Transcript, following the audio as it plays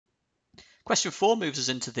Question 4 moves us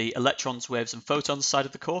into the electrons, waves and photons side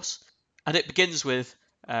of the course, and it begins with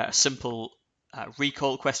a simple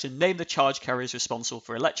recall question. Name the charge carriers responsible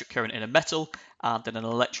for electric current in a metal and in an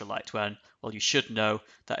electrolyte. Well, you should know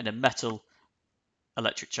that in a metal,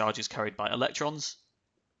 electric charge is carried by electrons,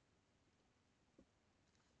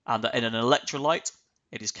 and that in an electrolyte,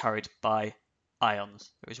 it is carried by ions.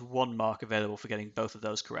 There is 1 mark available for getting both of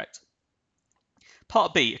those correct.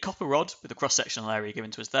 Part B, a copper rod with a cross-sectional area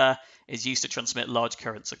given to us there is used to transmit large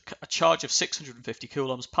currents. A charge of 650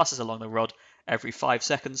 coulombs passes along the rod every 5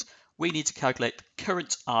 seconds. We need to calculate the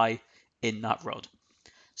current I in that rod.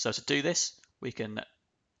 So to do this, we can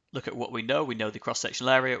look at what we know. We know the cross-sectional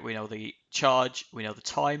area, we know the charge, we know the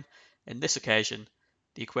time. In this occasion,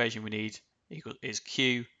 the equation we need is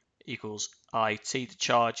Q equals IT. The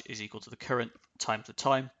charge is equal to the current times the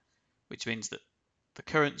time, which means that the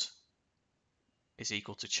current is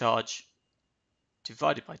equal to charge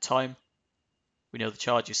divided by time. We know the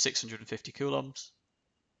charge is 650 coulombs.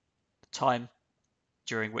 The time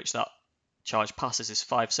during which that charge passes is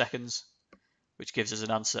 5 seconds, which gives us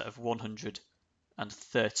an answer of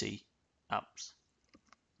 130 amps.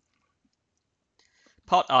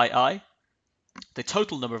 Part II, the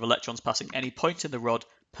total number of electrons passing any point in the rod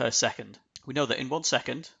per second. We know that in 1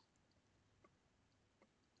 second,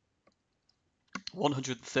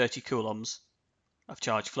 130 coulombs of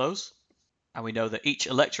charge flows, and we know that each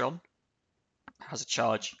electron has a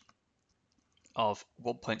charge of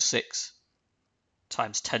 1.6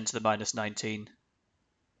 times 10 to the minus 19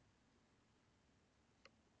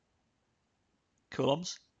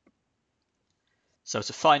 coulombs. So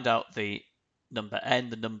to find out the number n,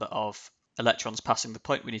 the number of electrons passing the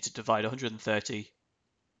point, we need to divide 130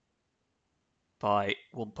 by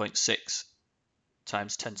 1.6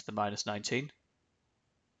 times 10 to the minus 19.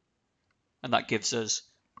 And that gives us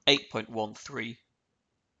 8.13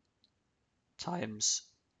 times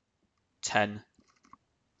 10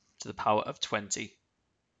 to the power of 20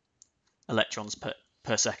 electrons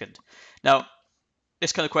per second. Now,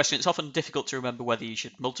 this kind of question, it's often difficult to remember whether you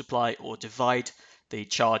should multiply or divide the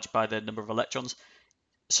charge by the number of electrons,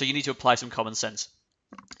 so you need to apply some common sense.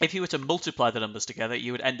 If you were to multiply the numbers together,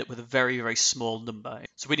 you would end up with a very, very small number.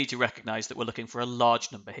 So we need to recognize that we're looking for a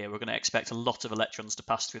large number here. We're going to expect a lot of electrons to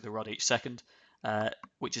pass through the rod each second,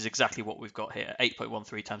 which is exactly what we've got here,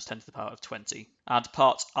 8.13 times 10 to the power of 20. And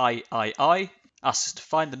part II asks us to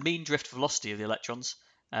find the mean drift velocity of the electrons,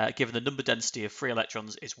 given the number density of free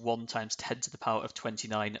electrons is 1 times 10 to the power of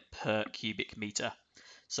 29 per cubic meter.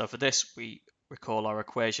 So for this, we recall our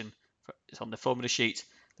equation. It's on the formula sheet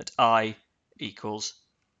that I equals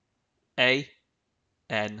A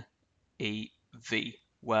N E V,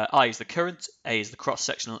 where I is the current, A is the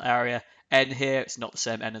cross-sectional area, N here, it's not the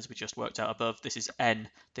same N as we just worked out above. This is N,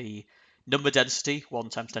 the number density, 1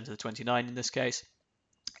 times 10 to the 29 in this case.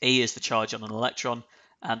 E is the charge on an electron,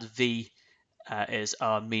 and V is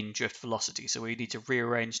our mean drift velocity. So we need to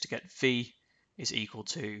rearrange to get V is equal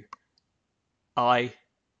to I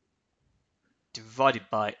divided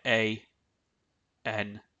by A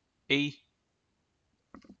N E,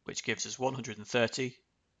 which gives us 130.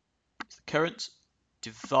 It's the current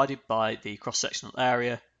divided by the cross-sectional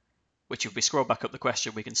area, which if we scroll back up the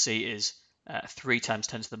question, we can see is 3 times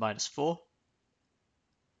 10 to the minus 4.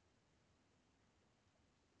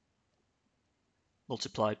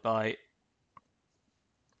 Multiplied by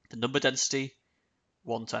the number density,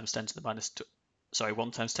 1 times 10 to the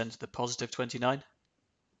 1 times 10 to the positive 29.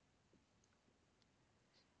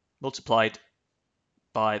 Multiplied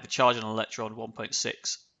by the charge on an electron,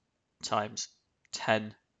 1.6 times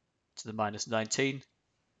 10 to the minus 19.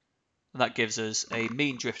 And that gives us a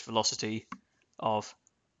mean drift velocity of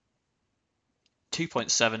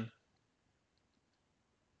 2.7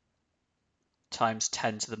 times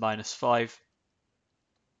 10 to the minus 5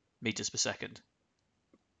 meters per second.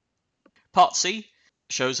 Part C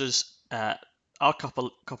shows us our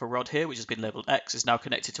copper rod here, which has been labelled X, is now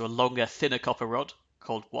connected to a longer, thinner copper rod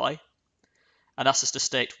called Y, and asks us to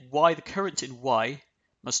state why the current in Y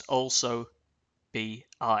must also be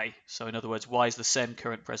I. So in other words, Y is the same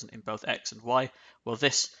current present in both X and Y. Well,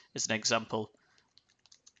 this is an example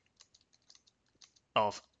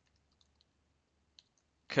of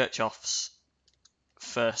Kirchhoff's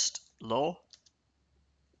first law.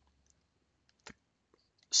 The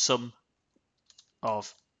sum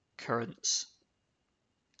of currents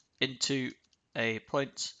into a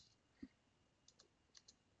point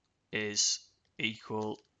is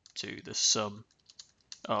equal to the sum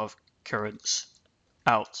of currents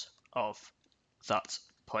out of that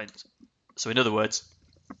point. So in other words,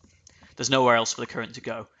 there's nowhere else for the current to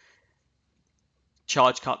go.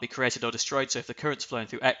 charge can't be created or destroyed, so if the current's flowing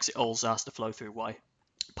through X, it also has to flow through Y.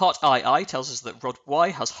 Part II tells us that rod Y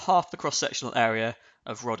has half the cross-sectional area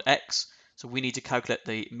of rod X, so we need to calculate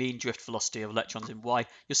the mean drift velocity of electrons in Y.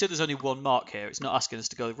 You'll see there's only one mark here. It's not asking us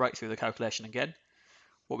to go right through the calculation again.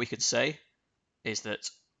 What we could say is that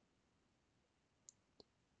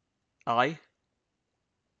I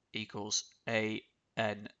equals ANEV,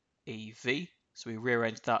 so we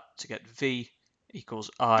rearrange that to get V equals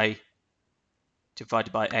I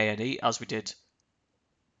divided by ANE, as we did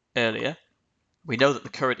earlier. We know that the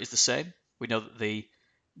current is the same. We know that the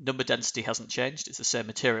number density hasn't changed. It's the same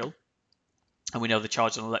material. And we know the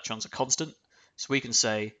charge on electrons are constant. So we can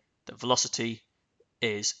say that velocity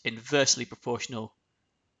is inversely proportional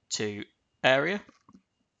to area.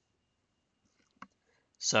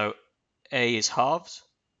 So A is halved.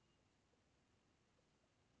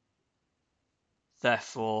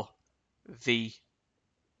 Therefore, V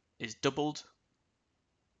is doubled.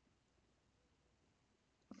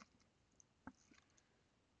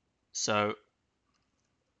 So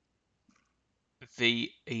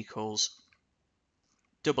V equals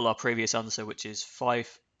double our previous answer, which is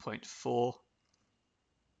 5.4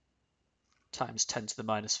 times 10 to the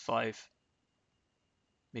minus 5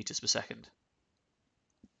 meters per second.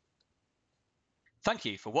 Thank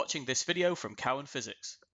you for watching this video from Cowen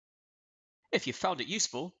Physics. If you found it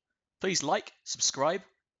useful, please like, subscribe,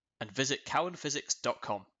 and visit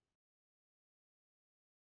cowenphysics.com.